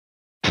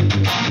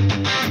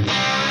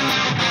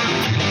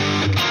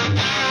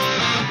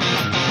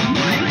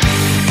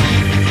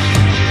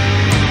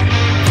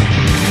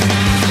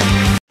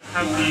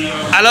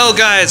Hello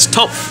guys,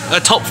 top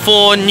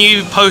 4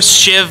 new post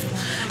Shiv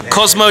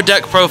Kozmo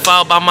deck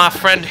profile by my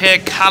friend here,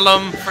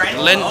 Callum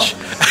Lynch.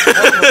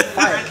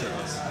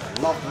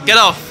 Get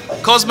off,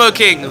 Kozmo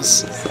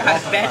Kings.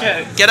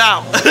 Get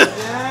out.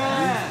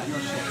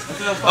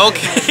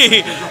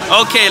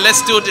 Okay,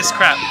 let's do this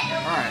crap.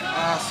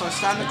 Alright, so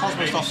standard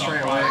Kozmo stuff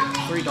straight away.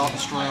 3 Dark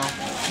Destroyer,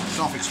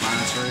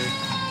 self-explanatory.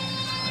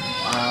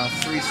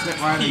 3 Slip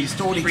Rider, you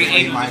still need to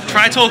read my...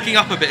 Try talking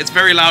up a bit, it's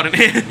very loud in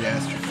here. Yeah,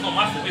 it's true.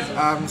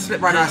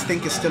 Slip Rider I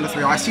think is still a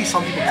 3. I see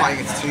some people playing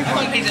it to 2,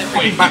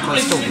 but background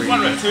is still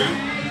really good.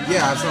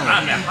 Yeah, it's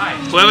not.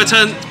 Whoever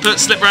put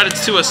Slip Rider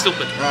to 2 are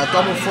stupid.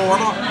 Double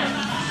Forerunner.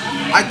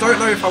 I don't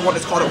know if I want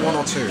this card at 1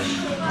 or 2.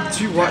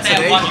 2 works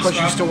today because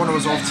you still want to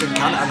resolve Tin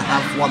Can and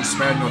have 1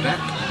 spare in your deck.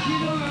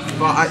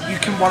 But you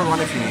can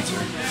 1-1 if you need to.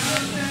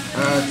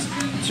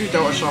 2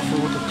 Delta Shuffle.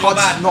 The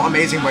card's not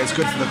amazing, but it's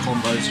good for the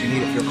combos. You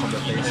need it for your combo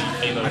plays.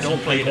 I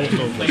don't play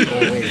auto.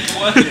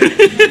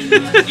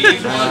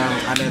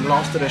 And then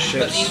last of the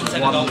ships, 1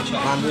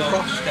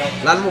 Landwalker.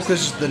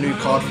 Landwalker's the new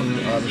card from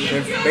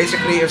Shiv.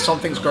 Basically, if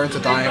something's going to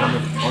die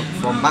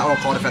from battle or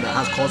card effect that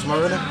has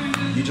Kozmo in it,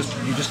 you just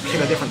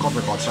kill a different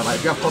Kozmo card. So like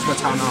if you have Kozmo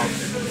Town now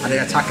and they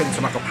attack into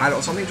like a pilot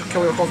or something, just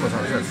kill your Kozmo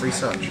Town. It's a free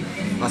search.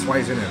 That's why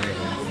he's in it.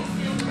 Really.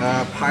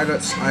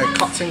 Pilots, I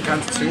cut Tin Can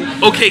to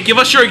 2. Okay, give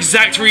us your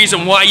exact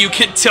reason why you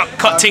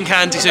cut Tin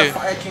Can to 2.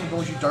 Fire King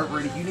builds, you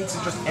need to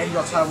just end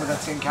your turn with a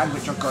Tin Can,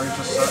 which you're going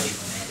to search.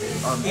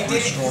 He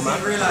didn't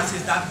realise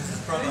his dad was his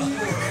brother.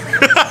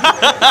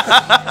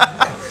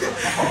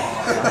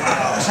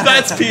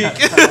 That's peak.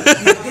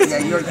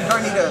 Yeah, you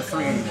don't need a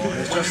 3 anymore.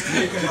 It's just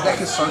the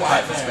deck is so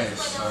tight for space.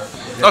 So,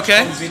 yeah.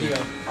 Okay.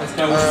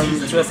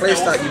 To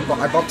replace that,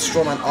 I bumped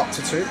Strawman up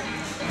to 2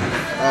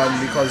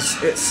 because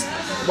it's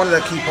one of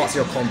the key parts of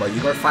your combo.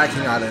 You go Fire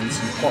King Islands,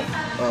 you pop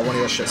one of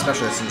your ship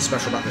specialists and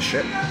special about the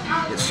ship.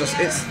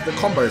 The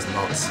combo is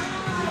nuts.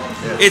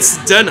 Yeah. It's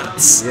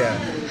donuts. Yeah.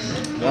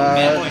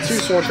 2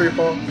 Sword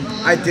Trooper.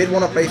 I did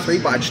want to play 3,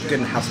 but I just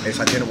didn't have space.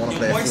 I didn't want to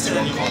play a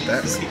 41 card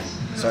deck.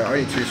 So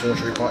only 2 Sword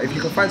Trooper. If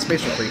you can find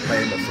space for 3,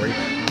 play him at 3.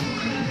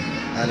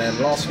 And then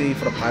lastly,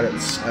 for the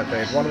pilots, I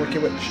played 1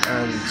 Wicked Witch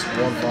and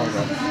 1 Farm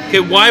Girl.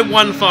 Okay, why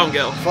 1 Farm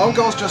Girl? Farm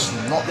Girl's just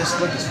not this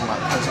good this format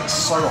because it's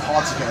so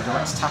hard to get a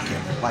direct attack in.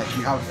 Like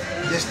you have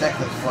this deck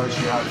that floats,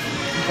 you have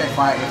PK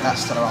Fire if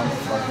that's still around that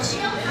floats.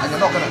 And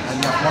you're not gonna, and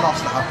you have 1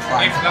 offs that have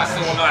Pride.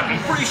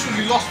 I'm pretty sure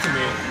you lost to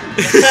me.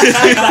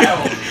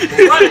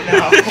 Right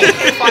now.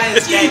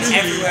 Fire's games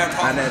everywhere.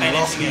 And then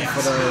lastly,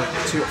 for the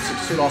two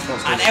last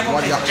ones, 1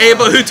 Yaksha. Hey,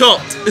 but who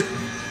topped?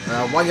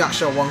 1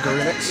 Yaksha, 1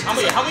 Garunix. How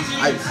many did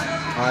you lose?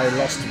 I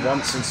lost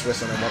once in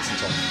Swiss and then once in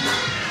Top.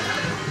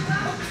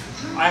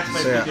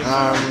 So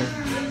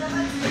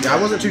yeah, I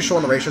wasn't too sure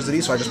on the ratios of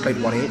these, so I just played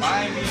 1 each.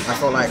 I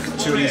felt like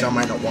 2 of these I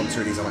might not want, 2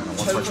 of these I might not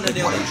want, so I just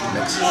played 1 each to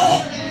mix.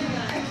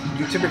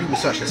 You typically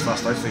research this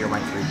first though, so you're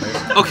rank 3 players.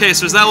 Okay,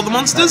 so is that all the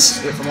monsters?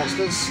 That's it for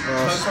monsters.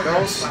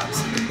 Spells,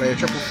 you play a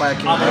triple Fire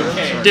King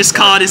Island. This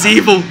card is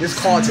evil. This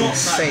card's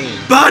insane.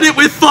 Burn it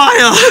with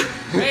fire!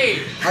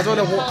 I don't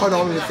know what kind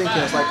of was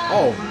thinking. It's like,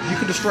 oh, you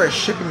can destroy a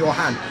ship in your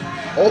hand.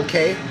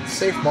 Okay,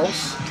 safe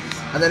boss.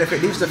 And then if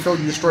it leaves the field,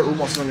 you destroy all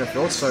monsters on your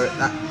field. So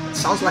that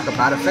sounds like a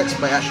bad effect,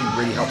 but it actually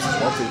really helps as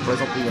well. So it blows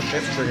up all your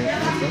ships, triggering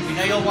all your field. You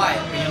know you're white,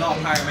 but you're not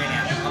a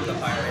pyromaniac. I'm the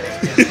pyromaniac.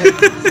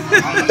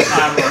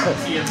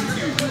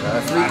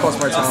 3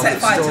 Kozmo Town.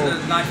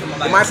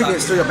 In my opinion,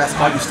 it's still your best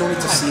card. You still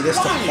need to see this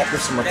to pop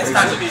this and replace it.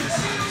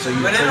 So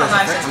you trigger this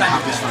effect and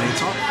have this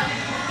later.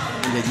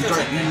 And then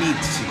you need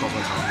to see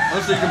Kozmo Town.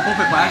 Also, you can pop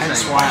it by accident.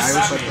 Hence why I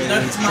also played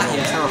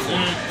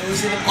Terraform.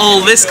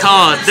 Oh, this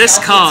card. You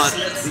just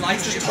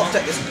top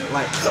deck this,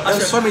 like, there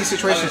were so many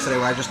situations today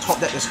where I just top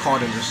decked this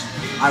card and just,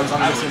 I was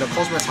either listening to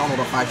Kozmo Town or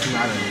the 5 King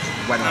Island and just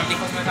went How up. many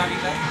Kozmo have you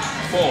played?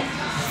 4.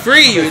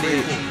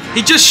 3!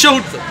 He just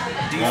showed them.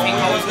 Do you think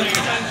I was looking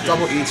at that?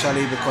 Double E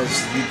early because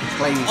you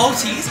play.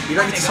 Ultis? You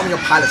don't need to summon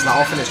your pilots that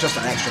often. It's just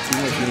an extra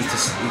team if you need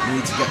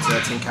to get to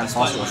Tin Can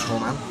faster or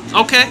Strawman.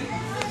 Okay.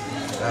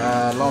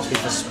 Lastly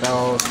for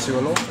spells, 2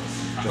 alone.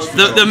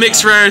 The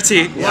mixed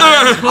rarity.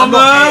 Yeah. I'm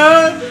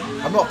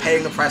not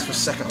paying the price for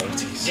second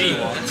ultis. Yeah,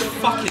 you are. That's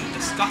fucking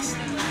disgusting.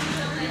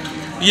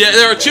 Yeah,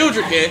 there are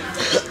children here.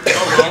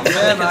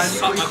 Yeah, man.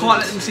 You can't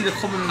let them see the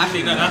common. I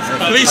think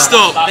Please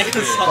stop. They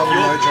can stop Double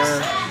you.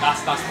 Mojo.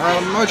 That's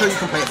Mojo you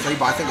can play at 3,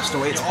 but I think it's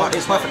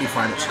perfectly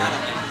fine actually.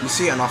 You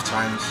see it enough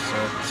times, so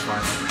it's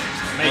fine.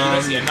 Mate, you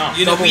don't see enough.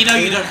 You know, we know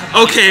you don't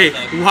have Okay,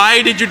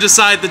 why did you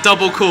decide the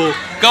double cool?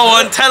 Go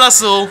on, tell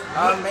us all.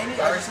 Mainly,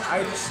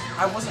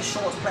 I wasn't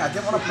sure what to play. I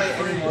didn't want to play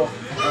any more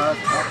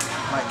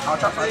like card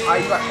traps.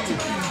 I actually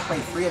play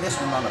 3 of this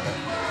or none of it,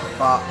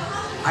 but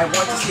I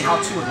wanted to see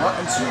how 2 would work,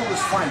 and 2 was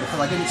fine because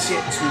I didn't see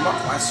it too much,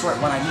 but I saw it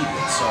when I needed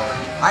it, so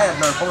I had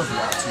no problem with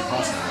that 2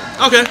 personally.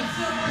 Okay.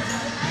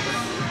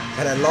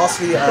 And then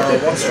lastly,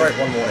 1 strike,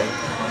 1 warning.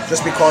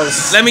 just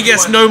because. Let me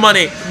guess, no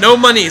money. No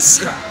monies.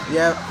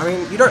 Yeah, I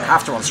mean, you don't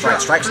have to run Strike.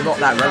 Strike's not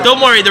that relevant.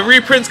 Don't worry, the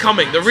reprint's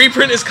coming. The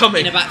reprint is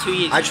coming. In about 2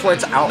 years. I just wanted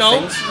to out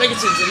things.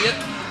 Negatives, idiot.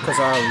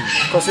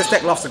 Because this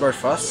deck loves to go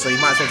first, so you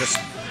might as well just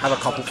have a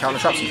couple counter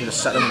traps. You can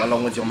just set them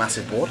along with your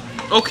massive board.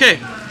 Okay.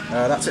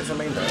 That's it for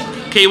main deck.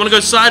 Okay, you want to go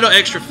side or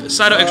extra?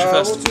 Side or extra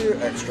first? We'll do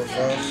extra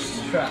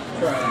first.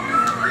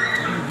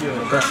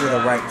 We'll go through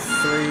the rank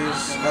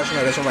 3s. Actually,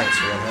 no, there's a rank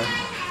 2 on here.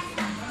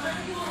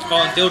 Go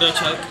on, dildo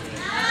choke.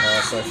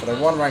 So for the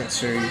 1 rank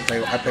 2,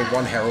 I play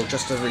 1 Herald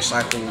just to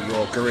recycle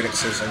your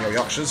Guridixies and your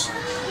Yugiohs,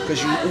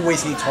 because you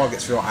always need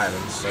targets for your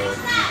islands. So,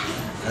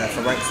 and then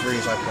for rank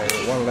 3s, I play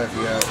 1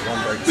 Levia,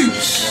 1 Break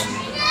Sword,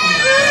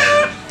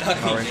 1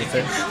 Power Ranger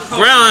thing.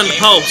 Ground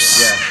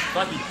Pulse.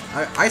 Yeah.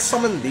 I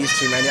summon these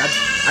two mainly.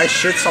 I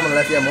should summon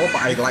Levia more,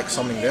 but I like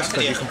summoning this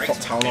because you can pop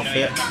Town off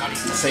it.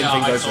 The same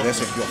thing goes with this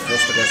if you're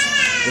forced to go.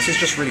 This is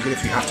just really good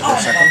if you have to go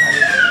second.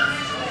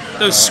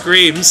 Those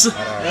screams.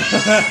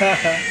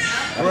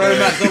 We're at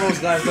McDonald's,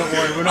 guys. Don't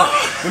worry. We're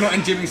not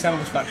in Jimmy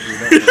Samuel's factory.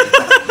 We're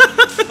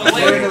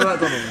in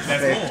McDonald's.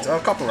 Okay, a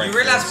couple ranks. You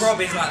realise Rob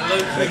is like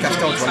local.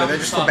 They're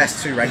just the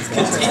best 2 ranks.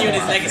 Continuing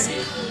his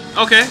legacy.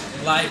 Okay.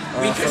 Like,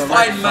 we could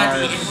find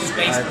Maddie in his I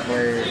basement.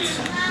 played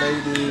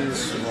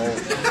Ladies,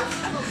 Volt,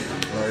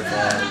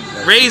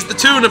 Nova. Raise the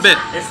tune a bit.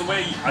 So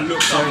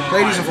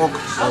Ladies of Volk,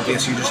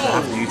 obvious, you just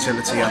have the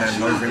utility, and then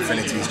Nova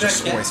Infinity is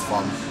just always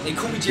fun. They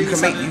call me You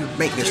Jimmy can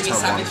make this turn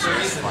 1, so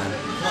it's fine.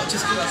 Not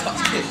just because I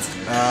touched it.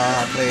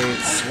 I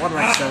played 1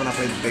 rank 7, I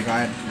played Big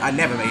Iron. I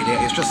never made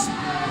it, it's just,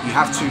 you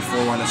have 2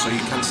 4-runners, so you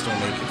can still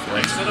make it for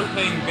it. Instead of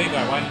playing Big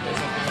Eye, why don't you play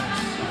something else?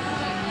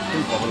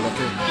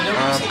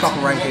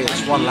 Couple rank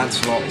 8s, 1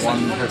 Lancelot,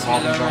 1 Hope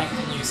Harbinger.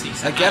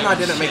 Again, I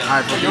didn't make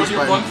either of these,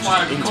 but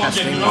just in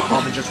testing,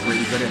 Harbinger's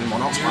really good in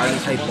Monarchs. I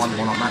only played 1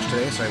 Monarch match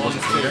today, so it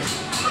wasn't needed.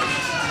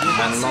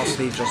 And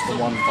lastly, just the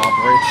 1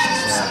 Barbary.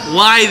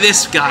 Why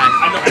this guy?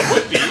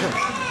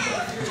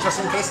 It's just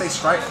in case they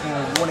strike for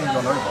warning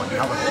your Nova, you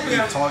have a big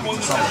target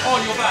to summon.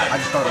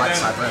 I just don't like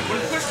side rank.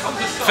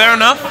 Fair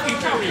enough.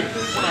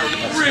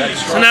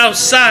 So now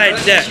side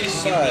deck.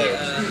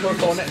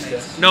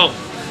 No.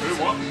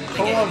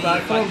 Come on,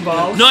 man. Come on,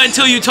 Balls. Not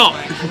until you top.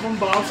 Come on,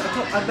 Balls. I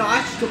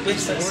actually took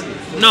this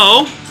already.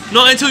 No.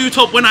 Not until you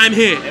top when I'm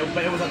here.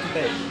 But it was up to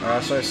date.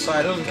 So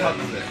side deck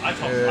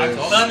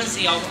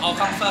Bermondsey, I'll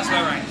come first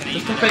low rank.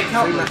 Just to fake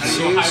out.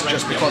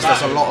 just because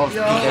there's a lot of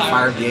PK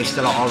Fire and BA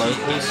still at our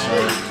locals,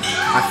 so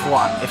I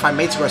thought if I'm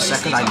made to go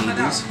second, I need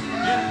these.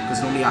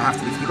 Because normally I have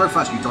to, if you go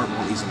first, you don't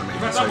want these in the main.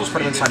 So just put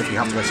them inside if you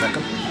have to go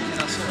second.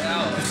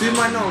 Do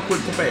mine now,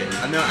 quick debate,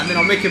 and then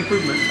I'll make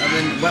improvements, and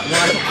then when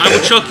I will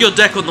chuck your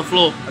deck on the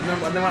floor. and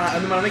then when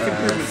I make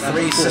improvements,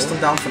 3 system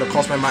down for the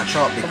Kozmo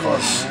matchup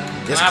because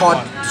this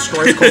card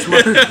destroys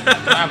Kozmo.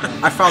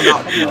 I found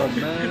out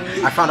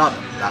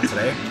that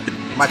today.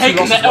 My 2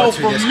 losses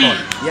were to this card.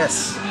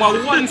 Yes. My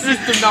one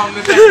system down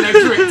the deck and I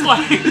drew it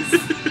twice.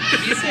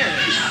 Are you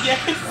serious?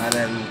 Yes. And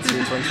then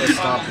 2 Twin Twist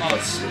Star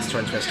because it's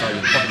Twin Twist Star,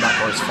 you pop that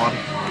is fun.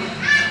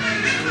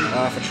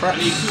 For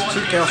traps, 2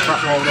 Chaos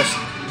Trap Holders.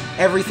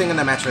 Everything in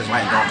the meta is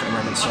light and dark at the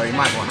moment, so you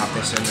might as well have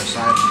this in your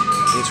side.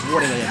 It's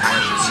warding and it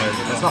banishes, so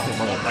there's nothing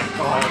wrong with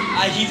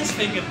that. You just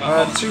fingered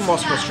my 2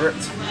 Moscow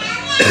Stripped.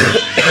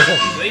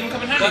 They even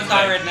come in handy. Don't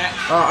die, redneck.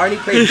 I only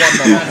played 1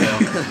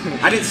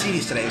 Monarch. I didn't see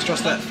these today, it's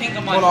just that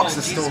Monarchs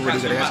are still really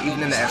good against,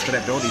 even in the extra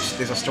deck build,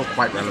 these are still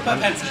quite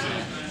relevant.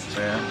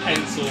 So yeah.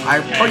 Pencil. I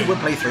probably would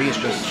play 3, it's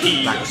just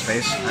lack of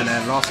space. And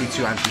then lastly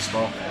 2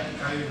 anti-spell.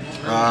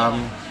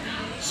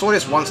 Saw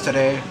this once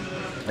today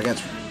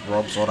against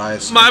Rob Sword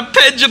Eyes. My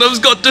pendulums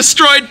got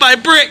destroyed by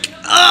brick.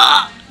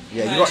 Ah!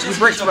 Yeah, you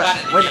bricked, but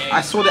when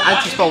I saw the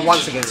anti-spell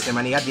once against him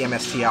and he had the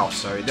MST out,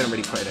 so he didn't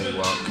really put in any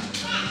work.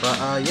 But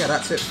yeah,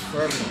 that's it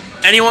for everyone.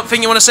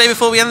 Anything you want to say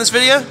before we end this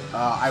video?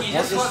 I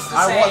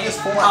want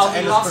this format to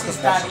end as quick as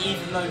possible.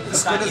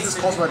 As good as this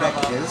Kozmo deck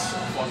is,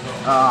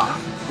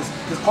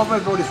 this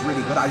Kozmo build is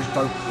really good. I just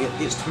don't.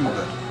 It's too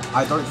good.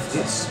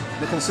 It's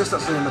the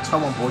consistency in the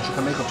turn 1 boards you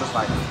can make of just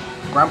like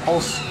Grand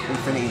Pulse,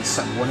 Infinity, and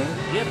Set Warning.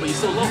 Yeah, but you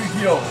still lost.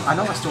 I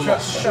know I still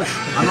lost. Shush.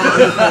 I'm not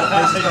the only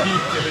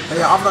player. But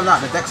yeah, other than that,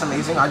 the deck's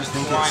amazing. I just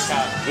think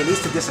it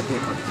needs to disappear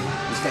quickly.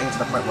 It's getting to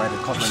the point where the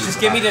Kozmo needs Just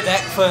to give me die. the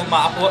deck for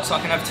my Apple Watch so I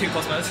can have 2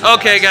 Cosmos.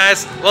 Okay,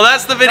 guys. Well,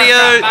 that's the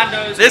video.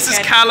 This is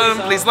Callum.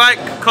 Please like,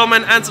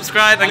 comment, and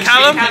subscribe. And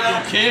Callum,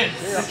 Kids.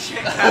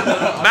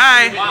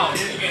 bye. Wow,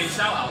 you're getting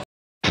shout out.